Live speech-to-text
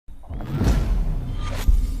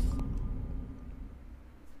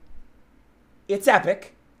It's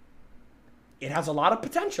epic. It has a lot of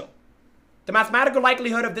potential. The mathematical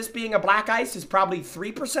likelihood of this being a black ice is probably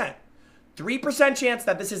 3%. 3% chance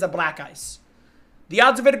that this is a black ice. The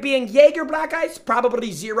odds of it being Jaeger black ice,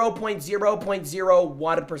 probably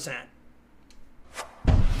 0.0.01%.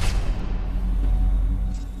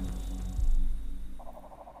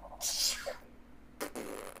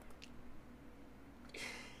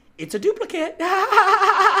 It's a duplicate.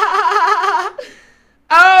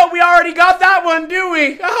 Oh, we already got that one, do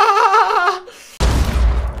we?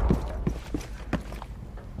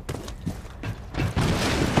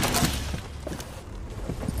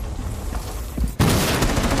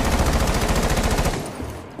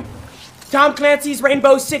 Tom Clancy's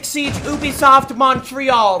Rainbow Six Siege, Ubisoft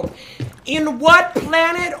Montreal. In what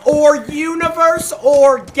planet or universe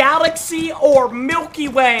or galaxy or Milky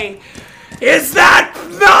Way is that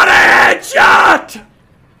not a headshot?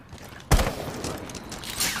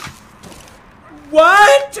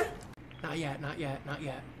 What? Not yet, not yet, not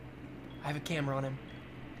yet. I have a camera on him.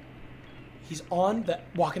 He's on the...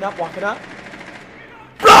 Walking up, walking up.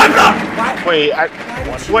 Wait, I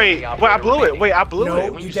blew it. Wait, I blew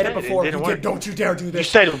it. No, you did it before. Don't you dare do this. You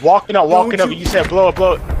said walking up, and you said blow it,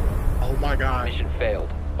 blow it. Oh my god. Mission failed.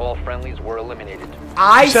 All friendlies were eliminated.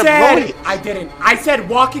 I said I didn't. I said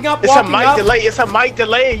walking up, it's walking up. It's a mic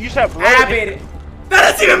delay. You said blow it.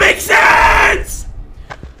 That doesn't even make sense!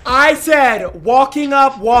 I said walking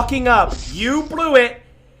up, walking up. You blew it.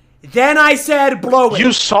 Then I said blow it.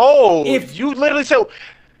 You sold. If you literally said...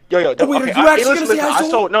 Yo, wait, are you actually gonna say I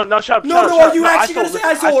sold? No, shut up. No, are you actually gonna say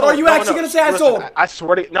I sold? Are you actually gonna say I sold? I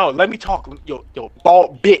swear to... No, let me talk. Yo,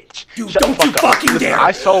 bald bitch. Dude, don't you fucking dare.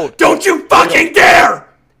 I sold. Don't you fucking dare!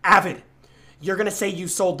 Avid, you're gonna say you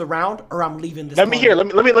sold the round, or I'm leaving this. Let me hear. Let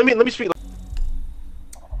me speak.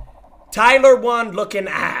 Tyler won looking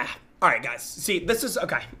All right, guys. See, this is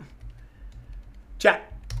okay.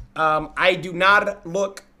 Chat. I do not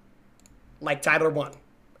look like Tyler won.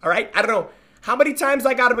 All right. I don't know how many times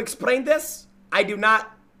I got to explain this. I do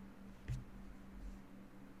not.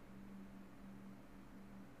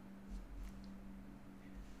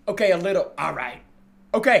 Okay, a little. All right.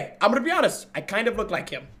 Okay, I'm gonna be honest. I kind of look like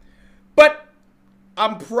him, but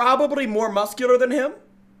I'm probably more muscular than him.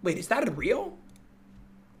 Wait, is that real?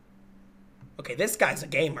 Okay, this guy's a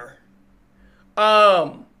gamer.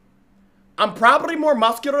 I'm probably more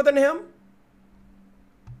muscular than him.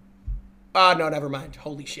 No, never mind.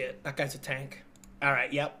 Holy shit, that guy's a tank. All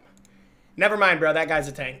right, yep. Never mind, bro. That guy's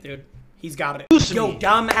a tank, dude. He's got it. Yo,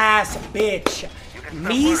 dumbass bitch.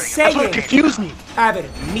 Me saying... That's what confused me. Avid,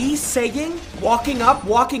 me saying walking up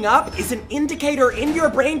is an indicator in your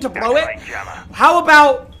brain to blow it? How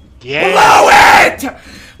about blow it?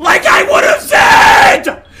 Like I would have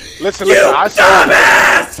said! Listen, you I sold.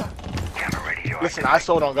 Dumbass! Listen, I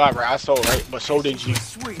sold on God, right? I sold, right? But so did you.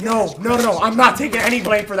 No. I'm not taking any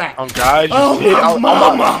blame for that. On God, oh, you did. My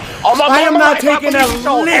mama. I am not taking a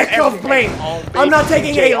lick of blame. I'm not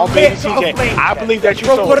taking a lick of blame. I believe that you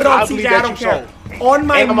sold. Bro, put it on CJ, I don't care. On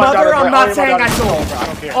my mother, I'm not saying I sold.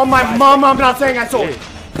 On my mom, I'm not saying I sold.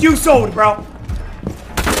 You sold, bro.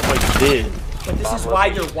 But you did. But this is why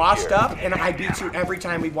you're washed up, and I beat you every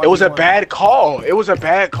time we won. It was a bad call. It was a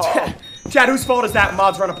bad call. Chad, whose fault is that?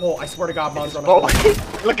 Mods run a poll. I swear to God, mods run a poll.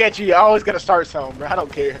 Look at you. I always gotta start something, bro. I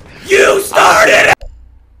don't care. You started it!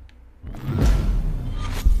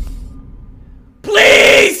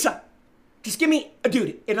 Please! Just give me...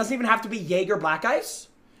 Dude, it doesn't even have to be Jaeger Black Ice.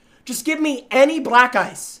 Just give me any Black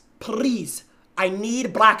Ice. Please. I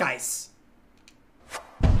need Black Ice.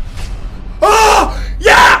 Oh!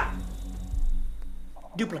 Yeah!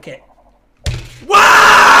 Duplicate.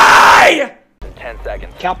 Why? 10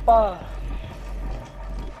 seconds. Kappa.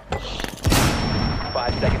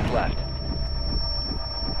 5 seconds left.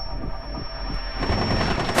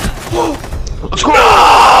 Let's go!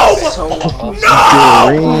 No! No!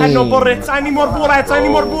 I had no bullets. I need more bullets. I need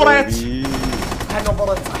more bullets. I had no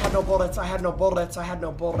bullets. I had no bullets. I had no bullets. I had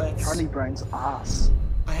no bullets. Charlie Brown's ass.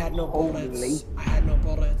 I had no bullets. Holy. I had no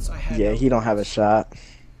bullets. I had. Yeah, he don't have a shot.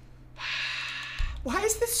 Why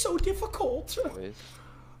is this so difficult?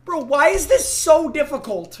 Bro, why is this so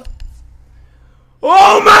difficult?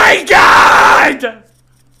 Oh my God!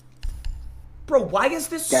 Bro, why is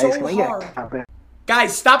this so hard?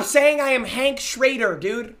 Guys, stop saying I am Hank Schrader,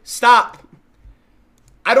 dude. Stop.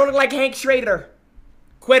 I don't look like Hank Schrader.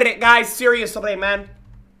 Quit it, guys. Seriously, man.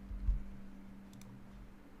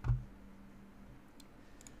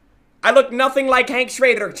 I look nothing like Hank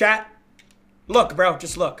Schrader, chat. Look, bro.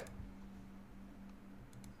 Just look.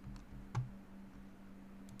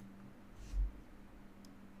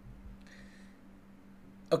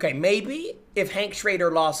 Okay, maybe if Hank Schrader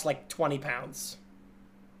lost like 20 pounds.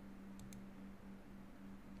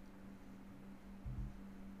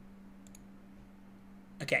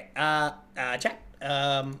 Okay, chat.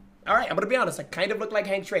 All right, I'm gonna be honest. I kind of look like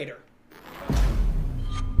Hank Schrader.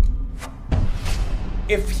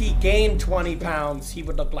 If he gained 20 pounds, he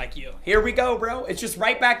would look like you. Here we go, bro. It's just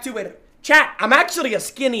right back to it. Chat, I'm actually a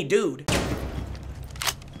skinny dude.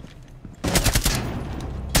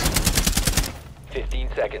 15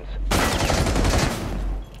 seconds.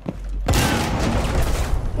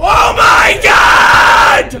 Oh my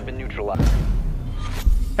God! Has been neutralized.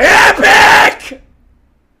 Epic!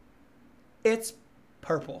 It's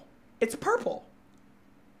purple. It's purple.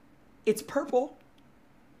 It's purple.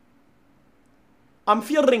 I'm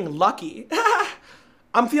feeling lucky.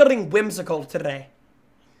 I'm feeling whimsical today.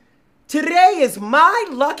 Today is my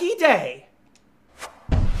lucky day.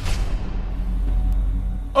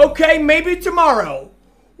 Okay, maybe tomorrow.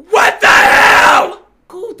 What the hell?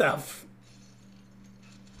 Who the f...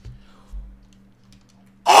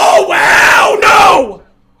 Oh, hell no!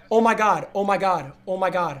 Oh my God, oh my God, oh my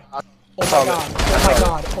God. Oh my God, oh my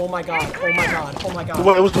God, oh my God, oh my God, oh my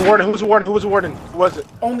God. It was the warden, who was the warden, who was the warden? Who was it?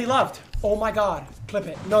 Only loved. Oh my God. Clip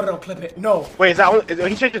it. No, no, no, clip it. No. Wait, is that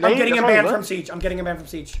he changed his name? I'm getting him banned from Siege. I'm getting him banned from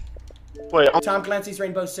Siege. Wait, Tom Clancy's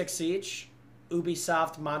Rainbow Six Siege.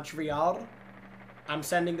 Ubisoft Montreal. I'm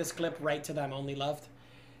sending this clip right to them, Only Loved.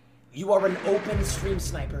 You are an open stream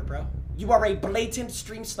sniper, bro. You are a blatant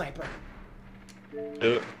stream sniper.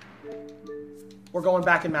 Dude. We're going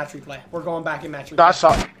back in match replay. We're going back in match replay. I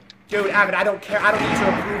saw. Dude, Avid, I don't care. I don't need your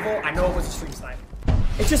approval. I know it was a stream snipe.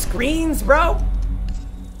 It's just greens, bro.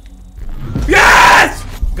 Yes!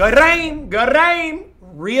 Good rain. Good rain.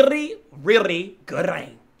 Really, really good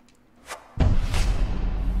rain.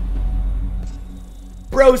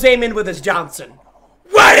 Bro's aiming with his Johnson.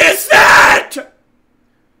 What is that?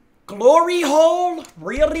 Glory hole?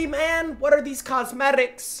 Really, man? What are these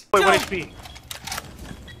cosmetics? Wait, what HP?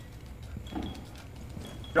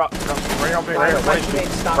 Drop, right on, right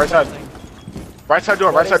HP. Right side. Right side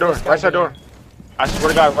door, right side door, right side door. I swear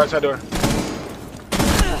to God, right side door.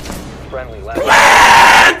 Friendly last.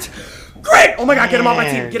 Plant! Great! Oh my God, get him off my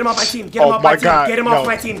team. Get him off my team. Get him off my team. Get him off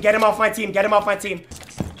my team. Get him off my team. Get him off my team.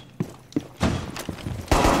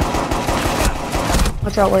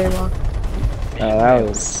 Watch out where you're wrong. That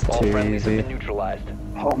was All too friendlies have easy. been neutralized.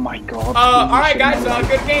 Oh my God. Alright guys,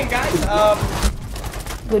 good game guys.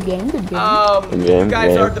 Good game, good game. You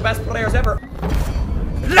guys are the best players ever.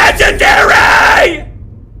 Legendary!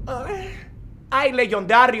 Ay,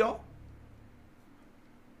 legendario.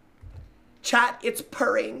 Chat, it's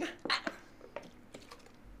purring.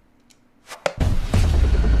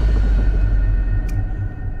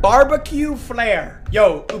 Barbecue flare.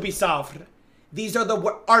 Yo, Ubisoft. These are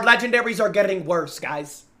our legendaries are getting worse,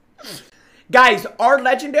 guys. Guys, our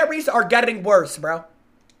legendaries are getting worse, bro.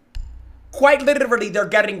 Quite literally, they're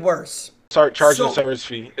getting worse. Start charging the service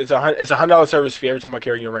fee. It's a $100 service fee every time I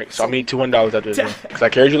carry your rank. So I need $200 after this game. Because I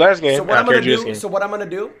carried you last game. So what I'm gonna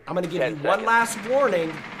do, I'm gonna give you one last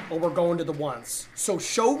warning, or we're going to the ones. So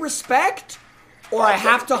show respect, or I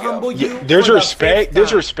have to humble you. There's respect.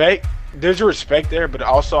 There's respect. There's a respect there, but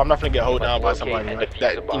also I'm not gonna get held down by somebody like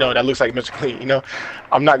that. You know, that looks like Mr. Clean. You know,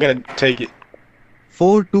 I'm not gonna take it.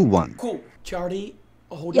 4-2-1. Cool, Charlie.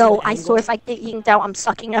 Yo, I swear if I get yinked out, I'm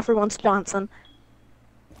sucking everyone's Johnson.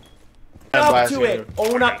 Up to it.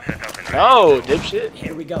 Own up. No, dipshit.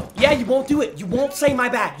 Here we go. Yeah, you won't do it. You won't say my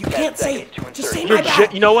bad. You can't say it. Just say my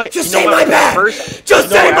bad. You know what? Just say my bad. Just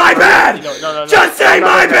say my bad. Just say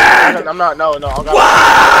my bad. I'm not. No.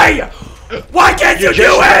 Why? Why can't you do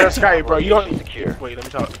it? Skype, bro. You don't. Wait, let me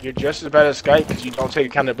talk. You're just as bad as Skype because you don't take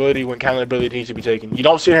accountability when accountability needs to be taken. You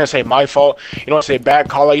don't sit here and say my fault. You don't say bad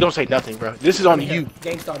call out. You don't say nothing, bro. This is on you.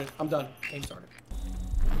 Game started. I'm done. Game started.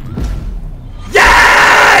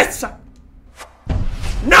 Yes!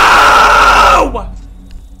 No!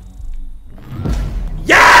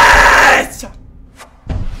 Yes!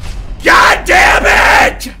 God damn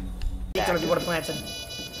it! Each one of you would have planted.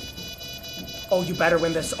 Oh, you better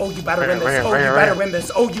win this. Oh, you better win this. Oh, you better win this.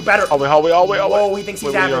 Oh, you better. Oh, wait. Whoa, he thinks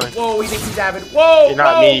he's avid. Whoa, he thinks he's avid. Whoa, you're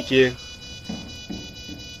not me, kid.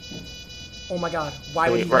 Oh my God. Why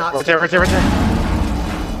would he not? Right there.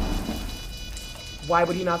 Why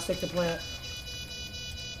would he not stick to plant?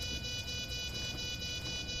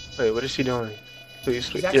 Wait, what is he doing? Please.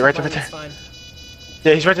 He's Yeah, right there. fine.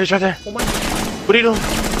 Yeah, he's right there. Oh my. What are you doing?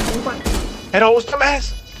 Oh my. Head on, dumb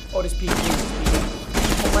ass. Oh, this peek.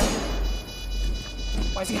 Oh my.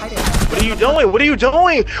 Why is he hiding? What are you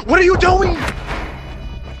doing?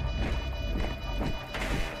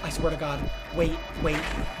 I swear to God. Wait.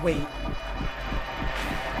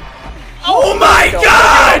 Oh my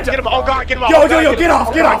God! Get him! Oh God! Get him! Yo, get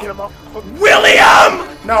off! William!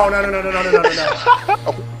 No.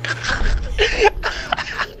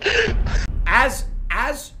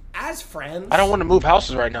 As friends. I don't want to move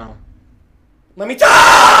houses right now. Let me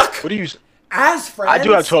talk. What do you? As friends. I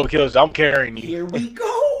do have 12 kills. I'm carrying you. Here we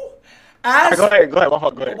go. As. Go ahead. Go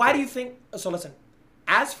ahead. Why do you think? So listen.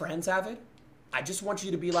 As friends, Avid, I just want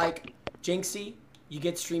you to be like Jynxzi. You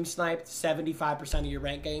get stream sniped 75% of your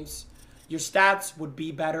rank games. Your stats would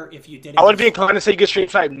be better if you didn't. I would be inclined to say you get stream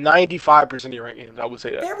sniped 95% of your rank games. I would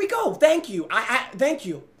say that. There we go. Thank you. I thank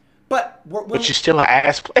you. But but you're still an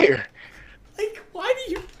ass player. Like, why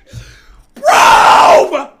do you,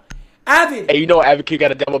 bro? Avid. Hey, you know Avid Q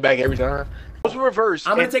got a double back every time. What's reverse?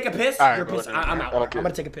 I'm gonna take a piss. Right, You're pissed. I'm out. Okay. I'm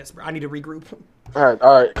gonna take a piss, bro. I need to regroup. All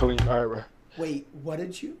right, clean. All right, bro. Wait, what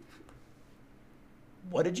did you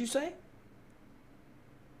say?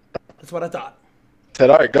 That's what I thought. Said,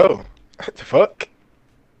 all right, go. What the fuck?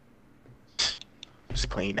 Just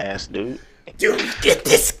plain ass dude. Dude, get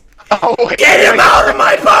this. Oh, get him out of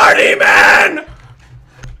my party, man!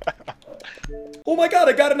 Oh my God,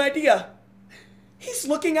 I got an idea. He's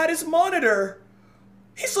looking at his monitor.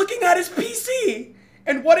 He's looking at his PC.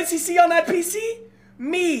 And what does he see on that PC?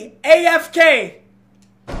 Me, AFK.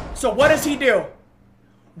 So what does he do?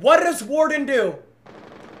 What does Warden do?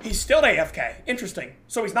 He's still AFK. Interesting.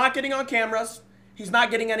 So he's not getting on cameras. He's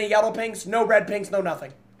not getting any yellow pings, no red pings, no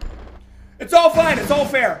nothing. It's all fine. It's all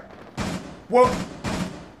fair. Whoa.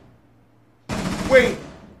 Wait.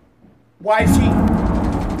 Why is he...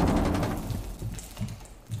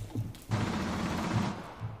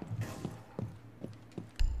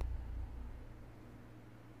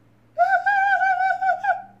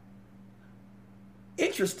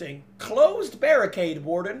 Interesting. Closed barricade,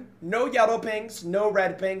 Warden. No yellow pings, no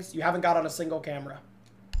red pings. You haven't got on a single camera.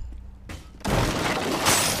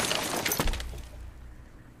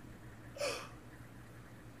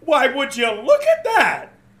 Why would you look at that?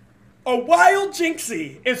 A wild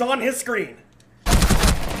Jynxzi is on his screen.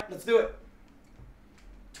 Let's do it.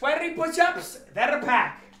 20 push-ups, that a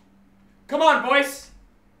pack. Come on, boys.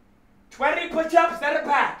 20 push-ups, that a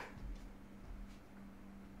pack.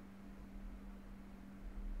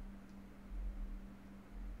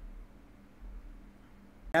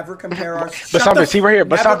 Never compare our... But stop it, see right here.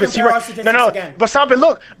 But stop it, see right... No. But stop it,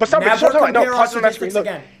 look. But stop it. No, pause on that screen. Look,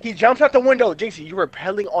 he jumps out the window. Jynxzi, you're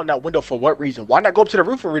repelling on that window for what reason? Why not go up to the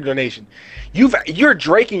roof and read your donation? You're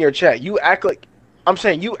Drake in your chat. You act like... I'm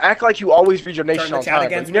saying, you act like you always read your nation on time,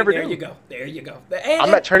 but you never do. There you go.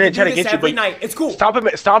 I'm not turning the chat against you, but night. It's cool.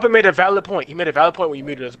 Stomp made a valid point. He made a valid point when you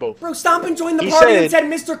muted us both. Bro, Stompin joined the party and said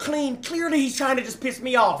Mr. Clean. Clearly he's trying to just piss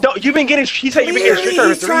me off. No, you've been getting... He said you've been getting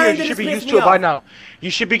stricter for 3 years. You should be used to it by now.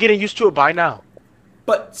 You should be getting used to it by now.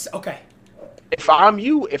 But, okay. If I'm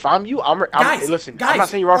you, listen, I'm not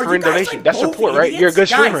saying you're offering donation. Like that's support, right? You're a good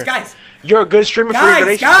streamer. Guys. You're a good streamer for your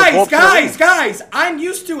donation. Guys, I'm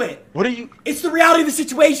used to it. What are you? It's the reality of the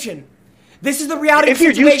situation. This is the reality of the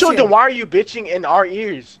situation. If you're used to it, then why are you bitching in our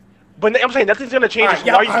ears? But I'm saying nothing's gonna change.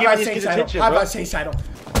 Why are you giving these kids attention, How about change title?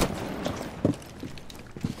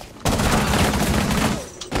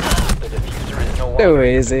 Too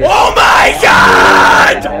easy. Oh my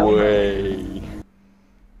God! No way.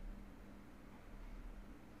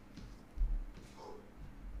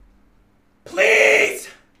 Please!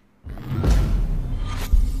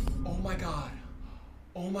 Oh my God.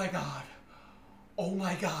 Oh my God. Oh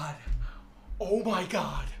my God. Oh my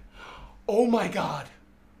God. Oh my God.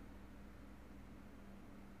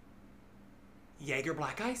 Jaeger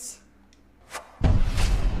Black Ice?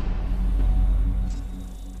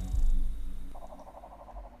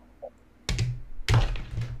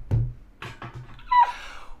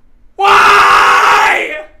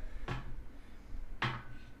 Why?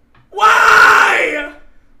 Why?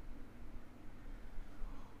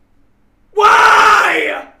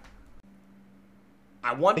 Why?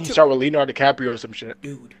 I want to start with Leonardo DiCaprio or some shit.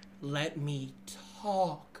 Dude, let me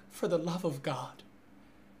talk, for the love of God.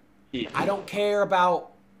 Yeah. I don't care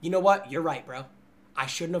about... You know what? You're right, bro. I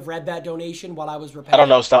shouldn't have read that donation while I was repaying. I don't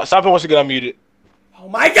know. Stop it once you get unmuted. Oh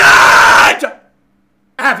my God!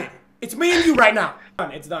 Avid, it's me and you right now.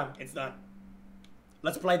 It's done. It's done.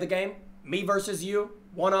 Let's play the game. Me versus you.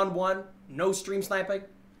 One-on-one. No stream sniping.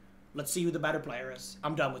 Let's see who the better player is.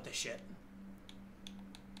 I'm done with this shit.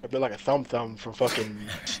 A bit like a thumb from fucking...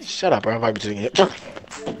 Shut up, bro. I'm vibing to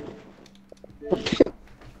it.